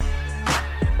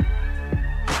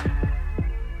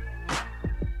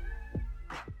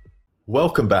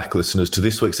Welcome back, listeners, to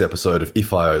this week's episode of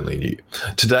If I Only Knew.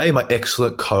 Today, my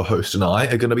excellent co-host and I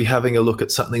are going to be having a look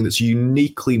at something that's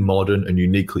uniquely modern and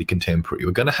uniquely contemporary.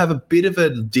 We're going to have a bit of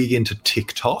a dig into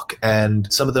TikTok and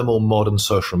some of the more modern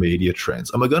social media trends.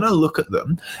 And we're going to look at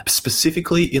them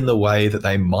specifically in the way that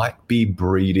they might be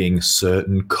breeding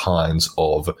certain kinds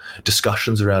of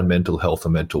discussions around mental health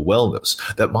and mental wellness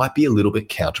that might be a little bit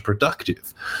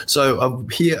counterproductive. So I'm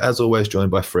here, as always,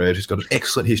 joined by Fred, who's got an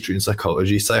excellent history in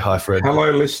psychology. Say hi, Fred.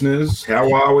 Hello, listeners.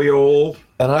 How are we all?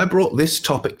 And I brought this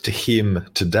topic to him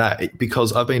today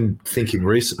because I've been thinking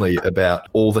recently about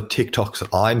all the TikToks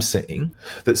that I'm seeing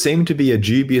that seem to be a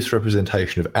dubious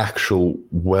representation of actual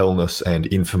wellness and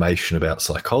information about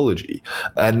psychology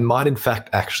and might in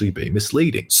fact actually be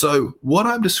misleading. So what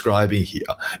I'm describing here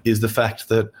is the fact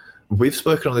that we've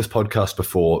spoken on this podcast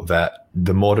before that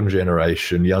the modern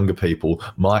generation, younger people,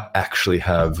 might actually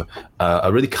have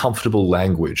a really comfortable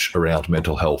language around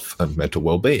mental health and mental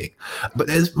well-being. But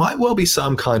there might well be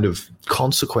some kind of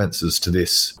consequences to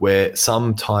this where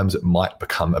sometimes it might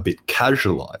become a bit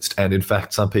casualized. And in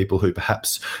fact, some people who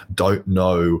perhaps don't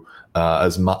know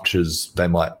as much as they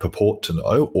might purport to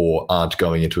know or aren't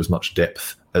going into as much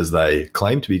depth as they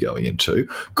claim to be going into,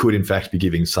 could in fact be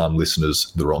giving some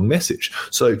listeners the wrong message.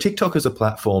 So TikTok is a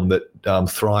platform that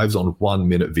thrives on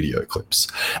 1-minute video clips.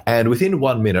 And within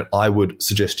 1 minute, I would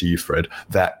suggest to you, Fred,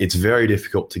 that it's very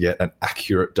difficult to get an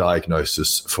accurate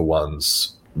diagnosis for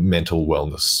one's mental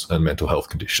wellness and mental health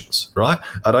conditions, right?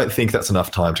 I don't think that's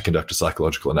enough time to conduct a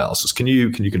psychological analysis. Can you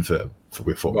confirm?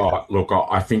 Look,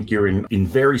 I think you're in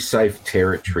very safe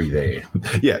territory there.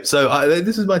 Yeah, so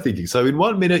this is my thinking. So in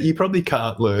 1 minute, you probably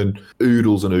can't learn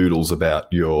oodles and oodles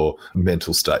about your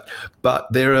mental state.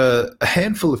 But there are a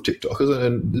handful of TikTokers,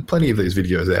 and plenty of these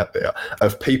videos out there,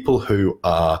 of people who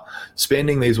are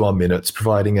spending these 1 minutes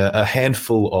providing a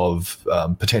handful of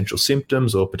potential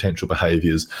symptoms or potential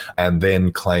behaviors, and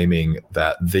then claiming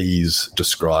that these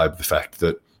describe the fact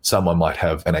that someone might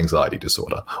have an anxiety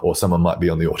disorder or someone might be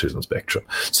on the autism spectrum.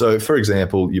 So, for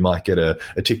example, you might get a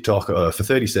TikTok for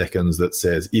 30 seconds that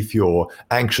says, if you're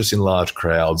anxious in large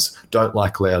crowds, don't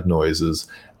like loud noises,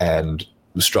 and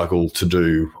struggle to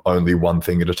do only one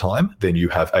thing at a time, then you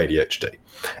have ADHD.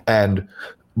 And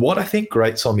what I think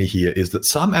grates on me here is that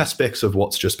some aspects of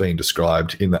what's just been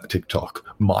described in that TikTok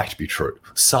might be true.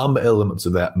 Some elements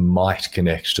of that might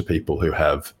connect to people who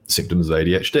have symptoms of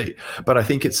ADHD. But I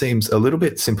think it seems a little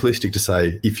bit simplistic to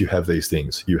say, if you have these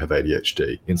things, you have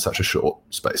ADHD in such a short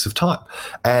space of time.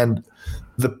 And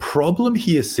the problem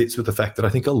here sits with the fact that I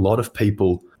think a lot of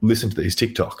people listen to these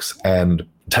TikToks and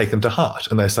take them to heart,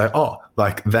 and they say, oh,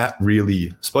 like that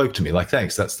really spoke to me. Like,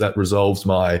 thanks, that resolves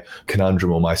my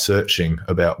conundrum or my searching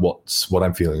about what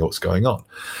I'm feeling or what's going on.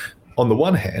 On the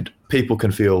one hand, people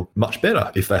can feel much better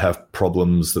if they have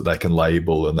problems that they can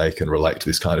label and they can relate to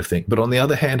this kind of thing. But on the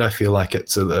other hand, I feel like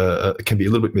it can be a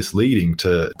little bit misleading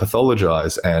to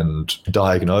pathologize and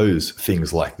diagnose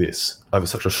things like this over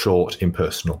such a short,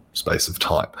 impersonal space of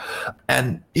time.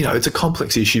 And, it's a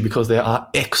complex issue because there are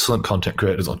excellent content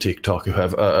creators on TikTok who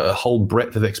have a whole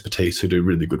breadth of expertise who do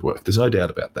really good work. There's no doubt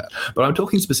about that. But I'm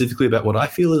talking specifically about what I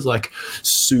feel is like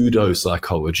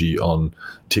pseudo-psychology on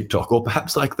TikTok, or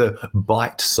perhaps like the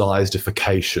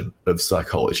bite-sizedification of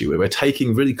psychology, where we're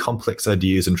taking really complex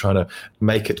ideas and trying to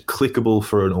make it clickable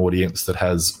for an audience that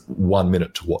has 1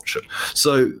 minute to watch it.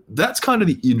 So that's kind of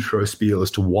the intro spiel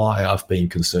as to why I've been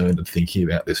concerned and thinking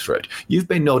about this, Fred. You've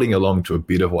been nodding along to a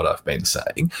bit of what I've been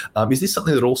saying. Is this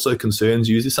something that also concerns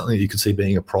you? Is this something that you could see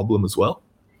being a problem as well?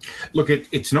 Look,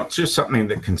 it's not just something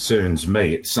that concerns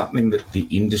me. It's something that the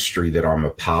industry that I'm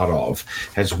a part of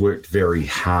has worked very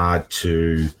hard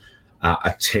to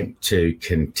attempt to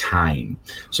contain.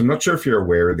 So I'm not sure if you're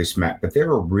aware of this, Matt, but there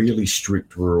are really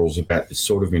strict rules about the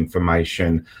sort of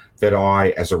information that I,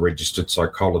 as a registered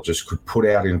psychologist, could put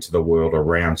out into the world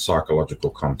around psychological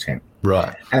content.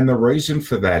 Right. And the reason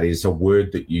for that is a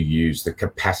word that you use, the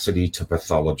capacity to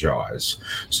pathologize.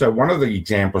 So one of the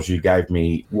examples you gave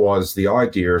me was the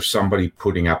idea of somebody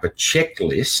putting up a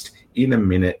checklist in a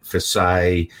minute for,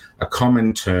 say, a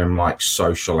common term like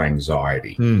social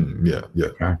anxiety. Yeah.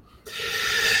 Okay.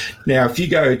 Now, if you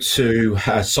go to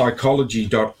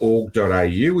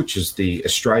psychology.org.au, which is the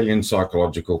Australian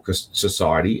Psychological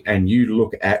Society, and you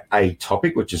look at a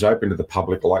topic which is open to the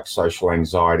public like social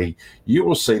anxiety, you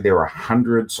will see there are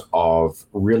hundreds of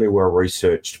really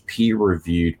well-researched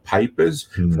peer-reviewed papers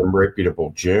from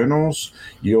reputable journals.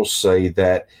 You'll see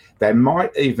that they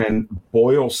might even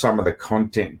boil some of the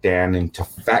content down into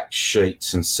fact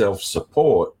sheets and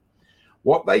self-support,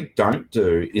 What they don't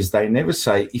do is they never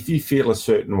say, if you feel a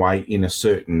certain way in a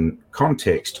certain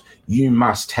context, you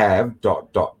must have ...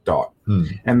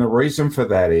 And the reason for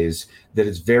that is that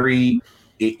it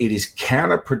is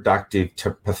counterproductive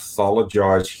to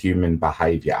pathologize human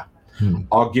behavior.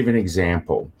 I'll give an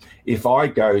example. If I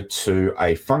go to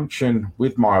a function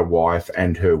with my wife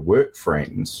and her work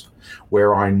friends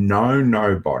where I know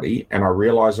nobody and I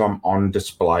realize I'm on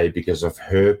display because of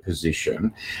her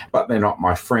position, but they're not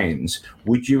my friends,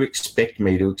 would you expect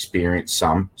me to experience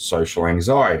some social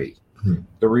anxiety?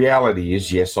 The reality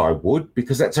is, yes, I would,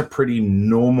 because that's a pretty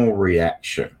normal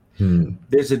reaction.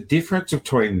 There's a difference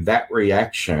between that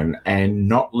reaction and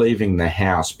not leaving the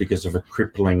house because of a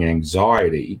crippling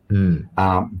anxiety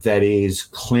that is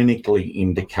clinically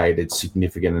indicated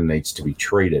significant and needs to be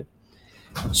treated.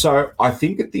 So I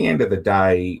think at the end of the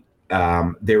day,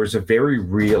 there is a very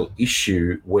real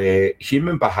issue where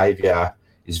human behavior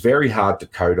is very hard to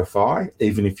codify,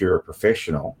 even if you're a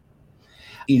professional.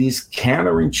 It is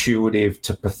counterintuitive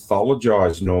to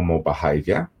pathologize normal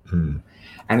behavior.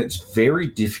 And it's very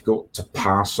difficult to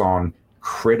pass on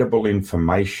credible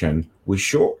information with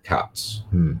shortcuts.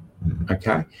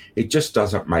 Okay? It just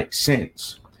doesn't make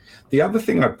sense. The other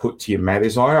thing I put to you, Matt,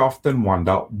 is I often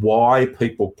wonder why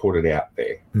people put it out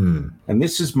there. And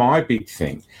this is my big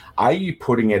thing. Are you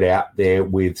putting it out there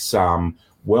with some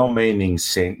well-meaning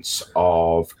sense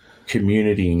of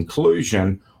community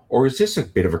inclusion, or is this a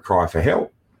bit of a cry for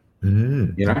help?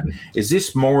 You know, is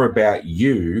this more about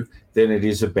you than it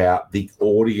is about the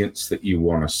audience that you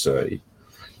want to see?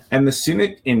 And the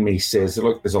cynic in me says,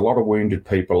 look, there's a lot of wounded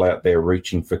people out there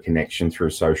reaching for connection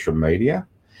through social media.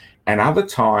 And other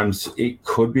times it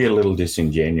could be a little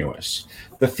disingenuous.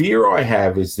 The fear I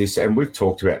have is this, and we've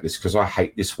talked about this because I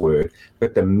hate this word,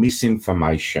 but the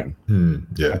misinformation.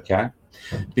 Okay?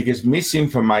 Because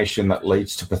misinformation that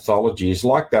leads to pathology is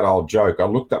like that old joke. I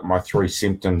looked up my 3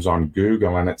 symptoms on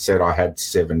Google and it said I had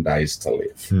 7 days to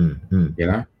live, you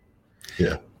know?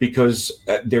 Yeah. Because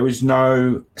there is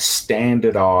no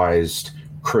standardized,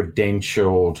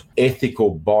 credentialed,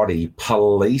 ethical body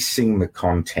policing the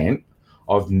content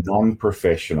of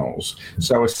non-professionals.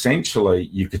 So essentially,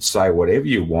 you could say whatever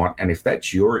you want, and if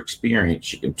that's your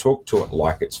experience, you can talk to it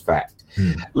like it's fact.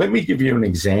 Let me give you an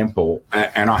example,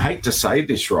 and I hate to say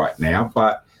this right now,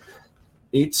 but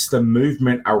it's the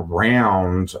movement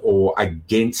around or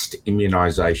against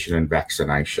immunization and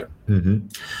vaccination.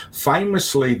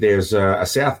 Famously, there's a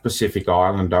South Pacific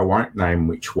island, I won't name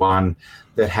which one,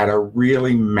 that had a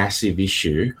really massive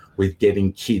issue with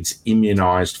getting kids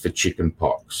immunized for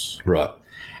chickenpox. Right.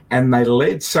 And they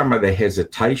led some of the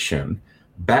hesitation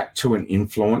back to an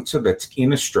influencer that's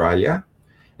in Australia,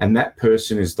 and that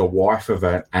person is the wife of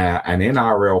an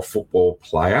NRL football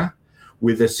player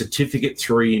with a Certificate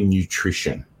 3 in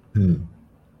nutrition.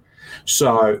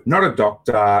 So not a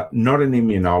doctor, not an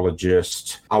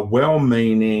immunologist, a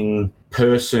well-meaning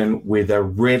person with a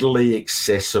readily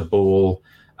accessible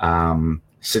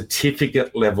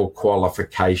certificate-level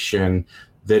qualification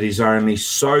that is only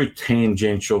so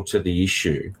tangential to the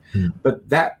issue. But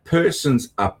that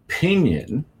person's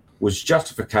opinion was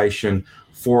justification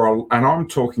for, and I'm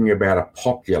talking about a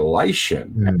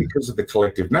population, and because of the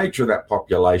collective nature of that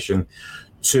population,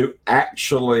 to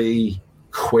actually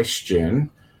question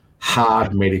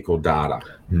hard medical data.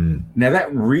 Now,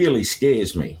 that really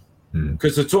scares me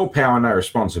because it's all power, no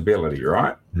responsibility,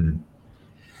 right?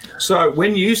 So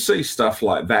when you see stuff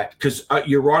like that, because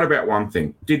you're right about one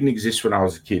thing, didn't exist when I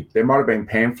was a kid. There might have been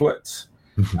pamphlets.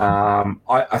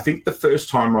 I think the first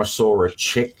time I saw a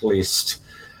checklist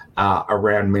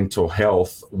around mental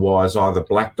health was either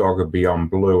Black Dog or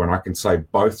Beyond Blue, and I can say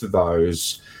both of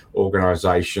those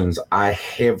organisations are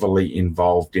heavily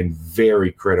involved in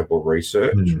very credible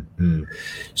research.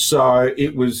 So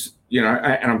it was, you know,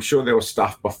 and I'm sure there was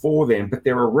stuff before then, but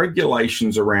there are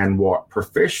regulations around what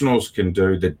professionals can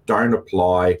do that don't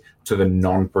apply to the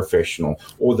non-professional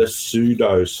or the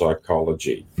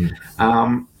pseudo-psychology.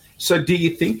 So do you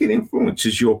think it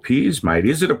influences your peers, mate?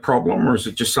 Is it a problem, or is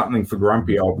it just something for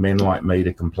grumpy old men like me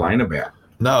to complain about?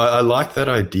 No, I like that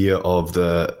idea of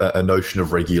a notion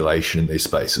of regulation in these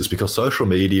spaces, because social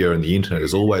media and the internet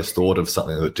is always thought of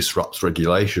something that disrupts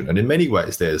regulation. And in many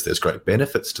ways, there's great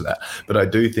benefits to that. But I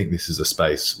do think this is a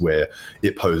space where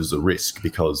it poses a risk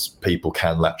because people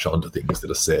can latch onto things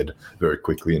that are said very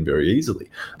quickly and very easily.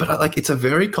 But it's a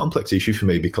very complex issue for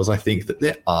me because I think that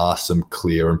there are some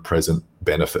clear and present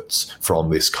benefits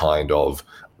from this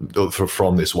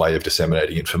from this way of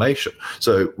disseminating information.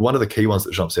 So one of the key ones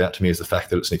that jumps out to me is the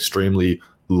fact that it's an extremely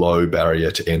low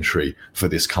barrier to entry for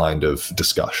this kind of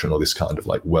discussion or this kind of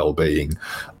well-being.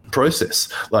 process.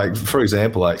 Like, for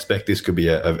example, I expect this could be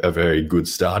a very good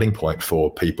starting point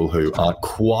for people who aren't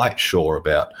quite sure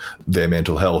about their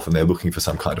mental health and they're looking for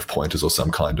some kind of pointers or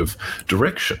some kind of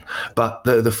direction. But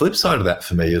the flip side of that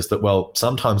for me is that, well,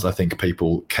 sometimes I think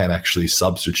people can actually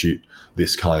substitute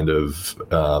this kind of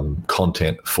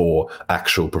content for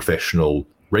actual professional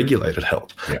regulated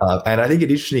help. Yeah. And I think an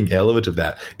interesting element of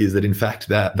that is that, in fact,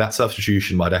 that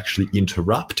substitution might actually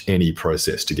interrupt any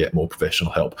process to get more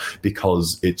professional help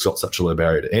because it's got such a low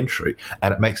barrier to entry.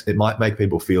 And it might make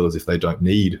people feel as if they don't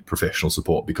need professional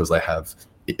support because they have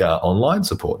online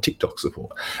support, TikTok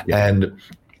support. Yeah. And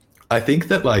I think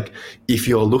that, like, if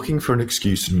you're looking for an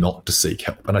excuse not to seek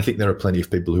help, and I think there are plenty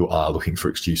of people who are looking for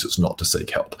excuses not to seek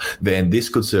help, then this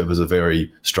could serve as a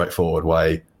very straightforward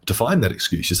way to find that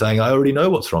excuse. You're saying, I already know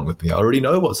what's wrong with me. I already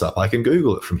know what's up. I can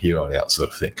Google it from here on out, sort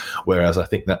of thing. Whereas I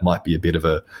think that might be a bit of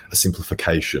a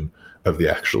simplification of the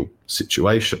actual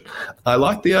situation. I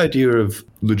like the idea of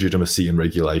legitimacy and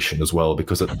regulation as well,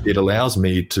 because it allows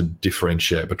me to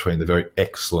differentiate between the very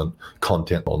excellent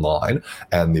content online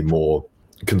and the more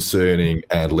concerning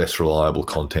and less reliable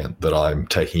content that I'm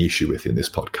taking issue with in this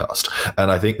podcast. And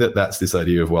I think that that's this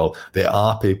idea of, well, there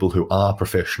are people who are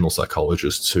professional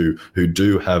psychologists who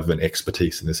do have an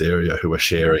expertise in this area, who are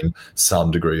sharing some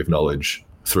degree of knowledge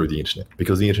through the internet,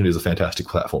 because the internet is a fantastic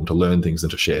platform to learn things and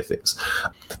to share things.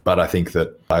 But I think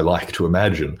that I like to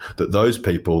imagine that those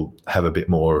people have a bit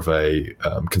more of a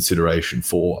consideration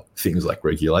for things like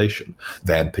regulation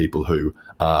than people who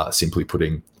are simply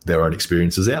putting their own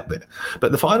experiences out there.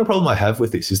 But the final problem I have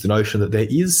with this is the notion that there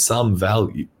is some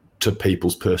value to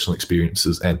people's personal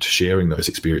experiences and to sharing those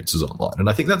experiences online. And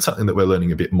I think that's something that we're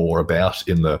learning a bit more about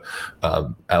in the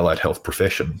allied health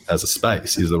profession as a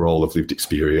space, is the role of lived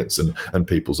experience and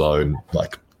people's own,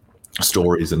 like,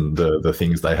 stories and the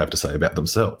things they have to say about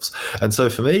themselves. And so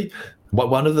for me,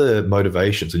 one of the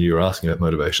motivations, and you were asking about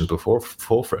motivations before,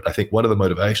 Fred, I think one of the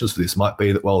motivations for this might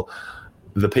be that, well,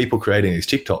 the people creating these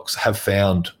TikToks have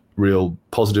found real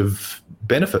positive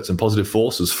benefits and positive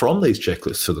forces from these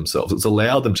checklists for themselves. It's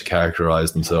allowed them to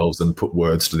characterize themselves and put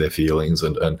words to their feelings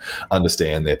and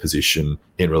understand their position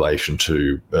in relation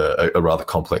to a rather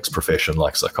complex profession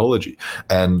like psychology.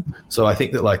 And so I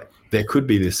think that, like, there could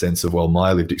be this sense of, well,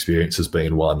 my lived experience has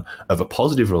been one of a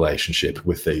positive relationship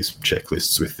with these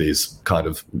checklists, with these kind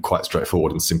of quite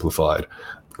straightforward and simplified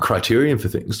criterion for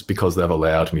things, because they've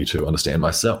allowed me to understand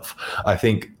myself. I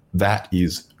think that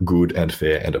is good and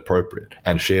fair and appropriate,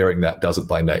 and sharing that doesn't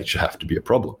by nature have to be a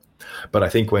problem. But I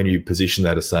think when you position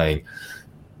that as saying,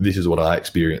 this is what I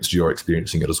experienced, you're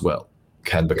experiencing it as well,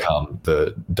 can become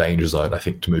the danger zone, I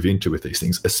think, to move into with these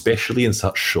things, especially in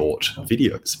such short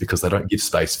videos, because they don't give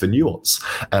space for nuance.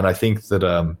 And I think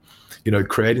that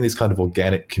creating these kind of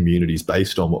organic communities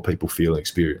based on what people feel and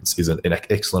experience is an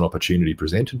excellent opportunity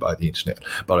presented by the internet.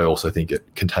 But I also think it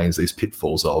contains these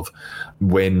pitfalls of,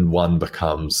 when one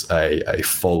becomes a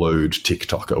followed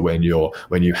TikToker,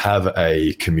 when you have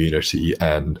a community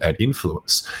and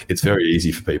influence, it's very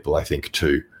easy for people, I think,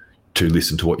 to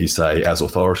listen to what you say as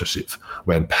authoritative,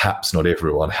 when perhaps not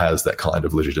everyone has that kind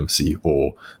of legitimacy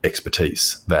or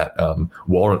expertise that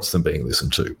warrants them being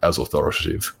listened to as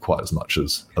authoritative quite as much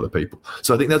as other people.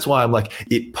 So I think that's why I'm like,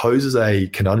 it poses a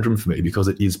conundrum for me, because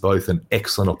it is both an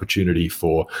excellent opportunity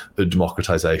for the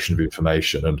democratization of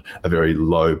information and a very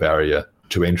low barrier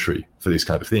to entry for these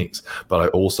kind of things. But I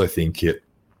also think it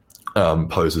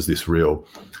poses this real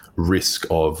risk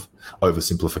of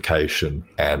oversimplification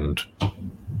and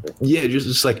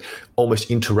just like almost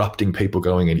interrupting people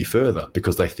going any further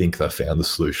because they think they've found the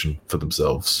solution for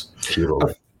themselves.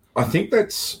 I think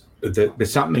there's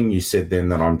something you said then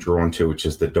that I'm drawn to, which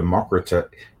is the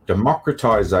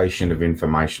democratization of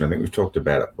information. I think we've talked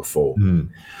about it before.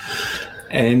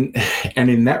 And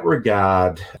in that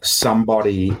regard,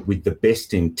 somebody with the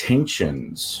best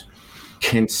intentions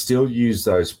can still use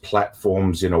those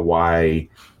platforms in a way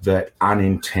that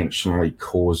unintentionally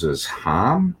causes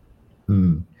harm.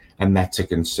 And that's a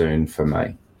concern for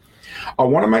me. I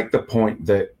want to make the point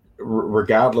that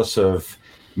regardless of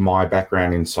my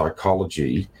background in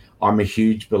psychology, I'm a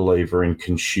huge believer in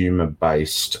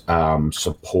consumer-based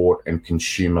support and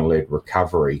consumer-led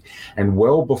recovery. And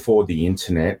well before the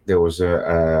internet, there was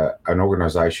an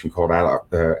organisation called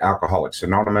Alcoholics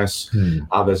Anonymous.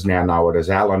 Others now know it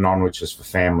as Al-Anon, which is for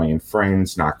family and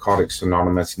friends, Narcotics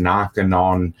Anonymous,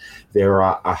 Narc-Anon. There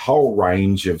are a whole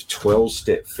range of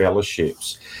 12-step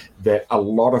fellowships that a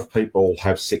lot of people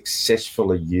have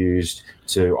successfully used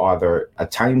to either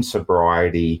attain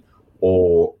sobriety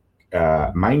or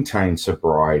maintain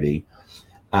sobriety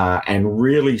and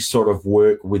really sort of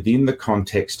work within the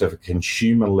context of a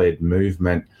consumer-led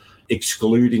movement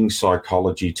excluding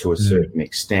psychology to a certain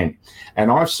extent.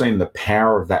 And I've seen the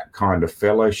power of that kind of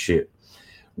fellowship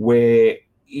where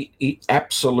it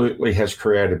absolutely has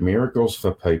created miracles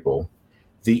for people.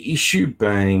 The issue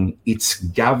being it's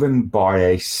governed by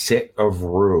a set of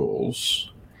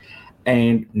rules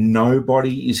and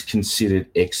nobody is considered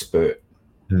expert.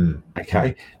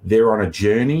 Okay? They're on a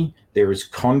journey, there is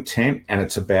content, and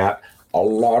it's about a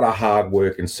lot of hard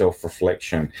work and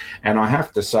self-reflection. And I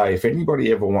have to say, if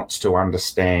anybody ever wants to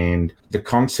understand the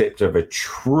concept of a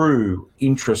true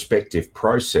introspective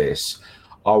process,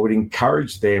 I would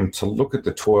encourage them to look at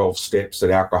the 12 steps that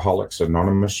Alcoholics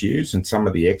Anonymous use and some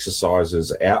of the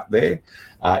exercises out there.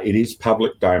 It is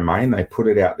public domain. They put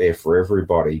it out there for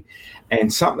everybody.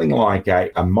 And something like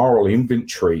a moral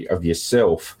inventory of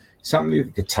yourself, something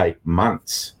that could take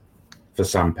months for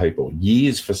some people,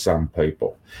 years for some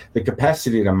people. The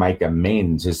capacity to make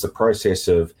amends is the process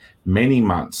of many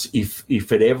months, if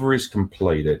it ever is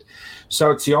completed.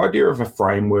 So it's the idea of a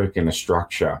framework and a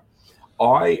structure.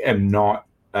 I am not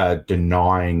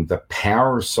denying the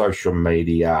power of social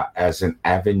media as an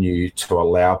avenue to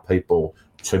allow people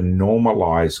to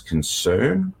normalize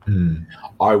concern.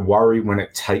 I worry when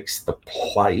it takes the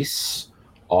place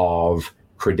of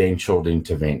credentialed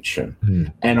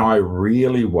intervention. And I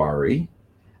really worry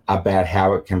about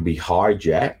how it can be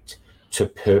hijacked to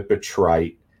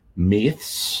perpetrate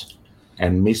myths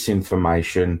and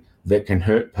misinformation that can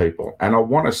hurt people. And I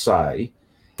want to say,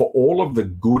 for all of the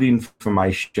good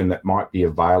information that might be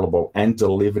available and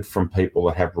delivered from people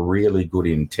that have really good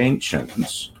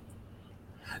intentions,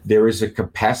 there is a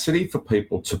capacity for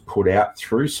people to put out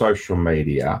through social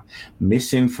media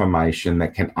misinformation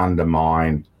that can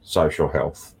undermine social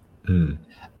health.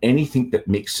 Anything that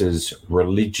mixes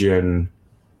religion,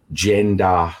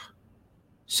 gender,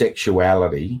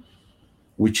 sexuality,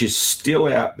 which is still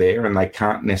out there and they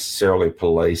can't necessarily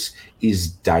police, is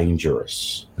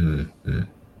dangerous.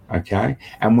 Okay?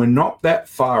 And we're not that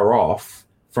far off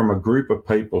from a group of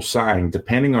people saying,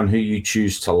 depending on who you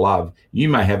choose to love, you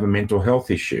may have a mental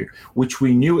health issue, which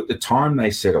we knew at the time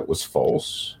they said it was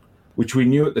false, which we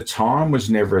knew at the time was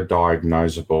never a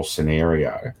diagnosable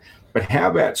scenario. But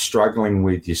how about struggling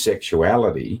with your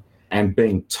sexuality and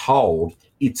being told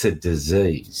it's a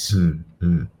disease?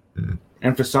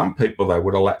 And for some people, they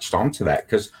would have latched onto that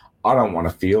because I don't want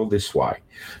to feel this way.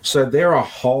 So there are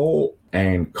whole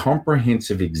and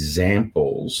comprehensive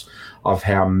examples of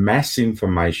how mass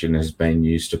information has been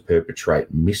used to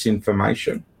perpetrate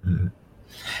misinformation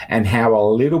and how a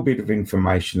little bit of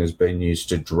information has been used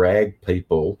to drag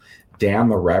people down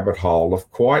the rabbit hole of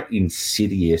quite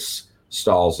insidious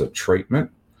styles of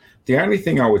treatment. The only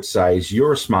thing I would say is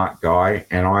you're a smart guy,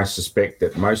 and I suspect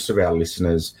that most of our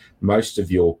listeners, most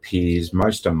of your peers,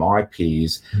 most of my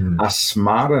peers are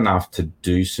smart enough to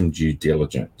do some due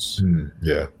diligence.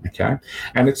 Okay.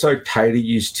 And it's okay to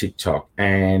use TikTok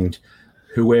and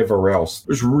whoever else. It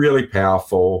was really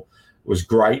powerful. It was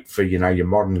great for, your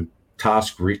modern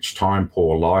task-rich,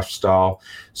 time-poor lifestyle.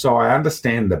 So I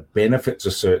understand the benefits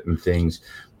of certain things,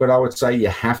 but I would say you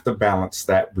have to balance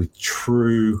that with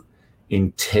true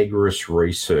integrous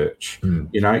research.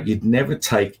 You'd never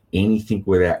take anything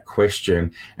without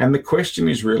question. And the question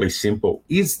is really simple.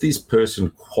 Is this person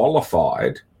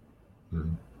qualified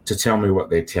to tell me what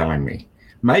they're telling me?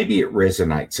 Maybe it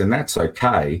resonates, and that's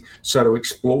okay. So to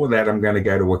explore that, I'm going to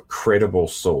go to a credible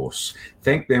source.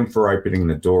 Thank them for opening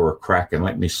the door a crack and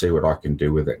let me see what I can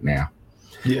do with it now.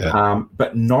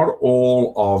 But not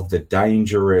all of the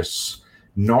dangerous,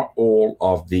 not all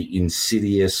of the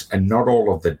insidious, and not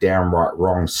all of the downright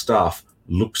wrong stuff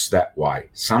looks that way.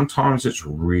 Sometimes it's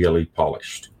really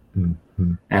polished.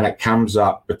 And it comes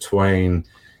up between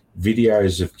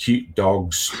videos of cute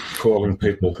dogs calling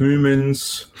people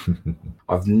humans.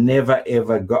 I've never,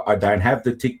 ever I don't have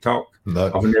the TikTok.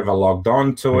 No. I've never logged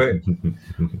on to it.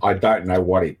 I don't know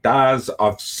what it does.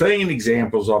 I've seen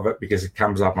examples of it because it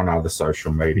comes up on other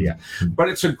social media. But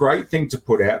it's a great thing to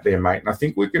put out there, mate. And I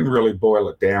think we can really boil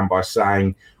it down by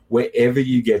saying wherever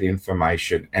you get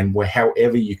information and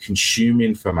however you consume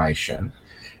information,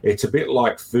 it's a bit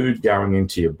like food going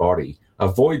into your body.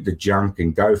 Avoid the junk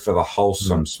and go for the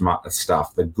wholesome, smart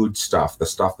stuff, the good stuff, the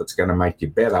stuff that's going to make you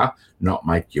better, not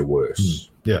make you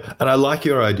worse. Yeah, and I like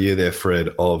your idea there, Fred,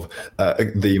 of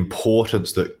the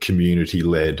importance that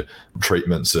community-led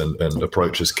treatments and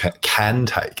approaches can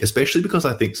take, especially because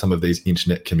I think some of these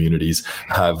internet communities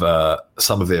have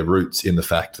some of their roots in the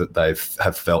fact that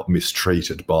have felt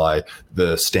mistreated by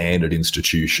the standard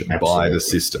institution, by the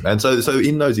system. And so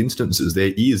in those instances,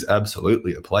 there is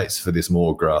absolutely a place for this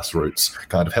more grassroots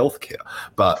kind of healthcare.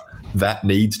 But that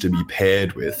needs to be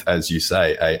paired with, as you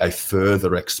say, a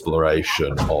further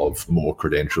exploration of more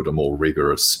credentialed and more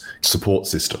rigorous support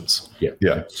systems. Yeah,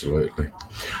 absolutely.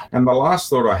 And the last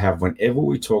thought I have whenever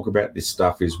we talk about this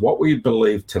stuff is what we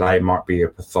believe today might be a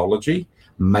pathology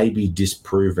may be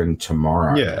disproven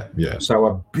tomorrow. Yeah. So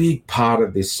a big part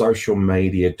of this social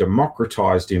media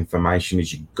democratized information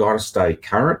is you've got to stay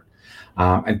current.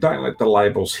 And don't let the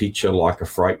labels hit you like a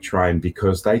freight train,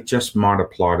 because they just might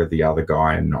apply to the other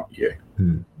guy and not you.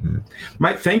 Mm-hmm.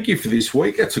 Mate, thank you for this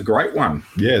week. It's a great one.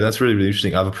 Yeah, that's really, really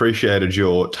interesting. I've appreciated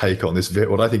your take on this,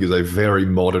 what I think is a very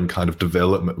modern kind of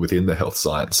development within the health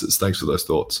sciences. Thanks for those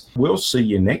thoughts. We'll see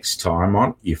you next time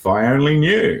on If I Only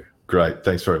Knew. Great.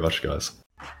 Thanks very much, guys.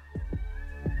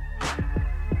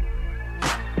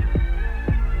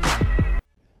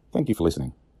 Thank you for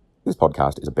listening. This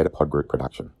podcast is a Better Pod Group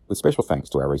production, with special thanks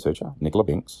to our researcher, Nicola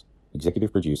Binks,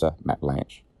 executive producer, Matt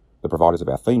Blanche, the providers of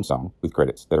our theme song, with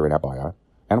credits that are in our bio,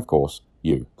 and of course,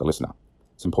 you, the listener.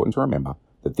 It's important to remember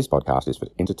that this podcast is for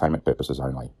entertainment purposes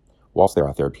only. Whilst there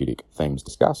are therapeutic themes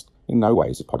discussed, in no way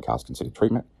is this podcast considered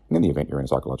treatment, and in the event you're in a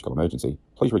psychological emergency,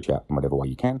 please reach out in whatever way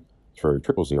you can through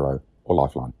 000 or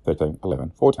Lifeline 13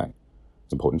 11 14.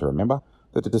 It's important to remember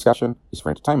that the discussion is for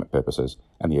entertainment purposes,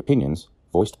 and the opinions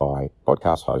voiced by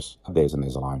podcast hosts are theirs and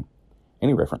theirs alone.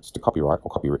 Any reference to copyright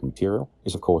or copywritten material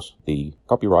is, of course, the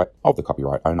copyright of the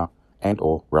copyright owner and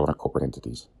or relevant corporate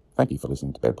entities. Thank you for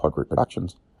listening to Better Pod Group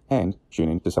Productions, and tune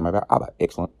in to some of our other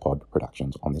excellent pod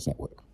productions on this network.